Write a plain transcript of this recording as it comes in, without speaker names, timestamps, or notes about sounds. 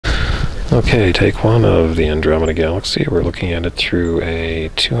Okay, take one of the Andromeda Galaxy. We're looking at it through a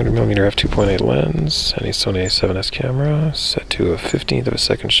 200mm f2.8 lens and a Sony A7S camera set to a 15th of a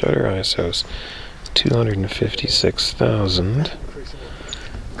second shutter. ISO's 256,000.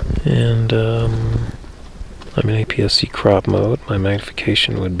 And I'm in APSC crop mode. My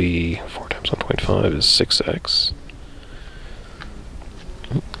magnification would be 4 times 1.5 is 6x.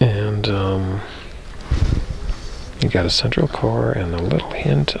 And you got a central core and a little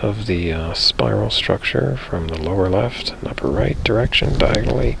hint of the spiral structure from the lower left and upper right direction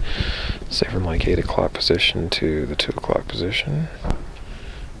diagonally, say from like 8 o'clock position to the 2 o'clock position.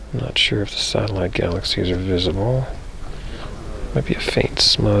 I'm not sure if the satellite galaxies are visible. Might be a faint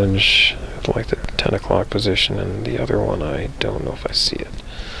smudge at like the 10 o'clock position, and the other one I don't know if I see it.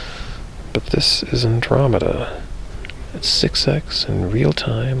 But this is Andromeda. It's 6x in real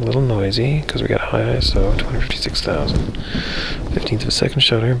time, a little noisy because we got high ISO, 256,000, 15th of a second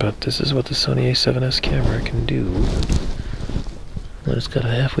shutter, but this is what the Sony A7S camera can do. But it's got a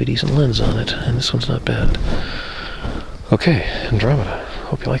halfway decent lens on it, and this one's not bad. Okay, Andromeda.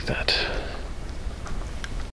 Hope you like that.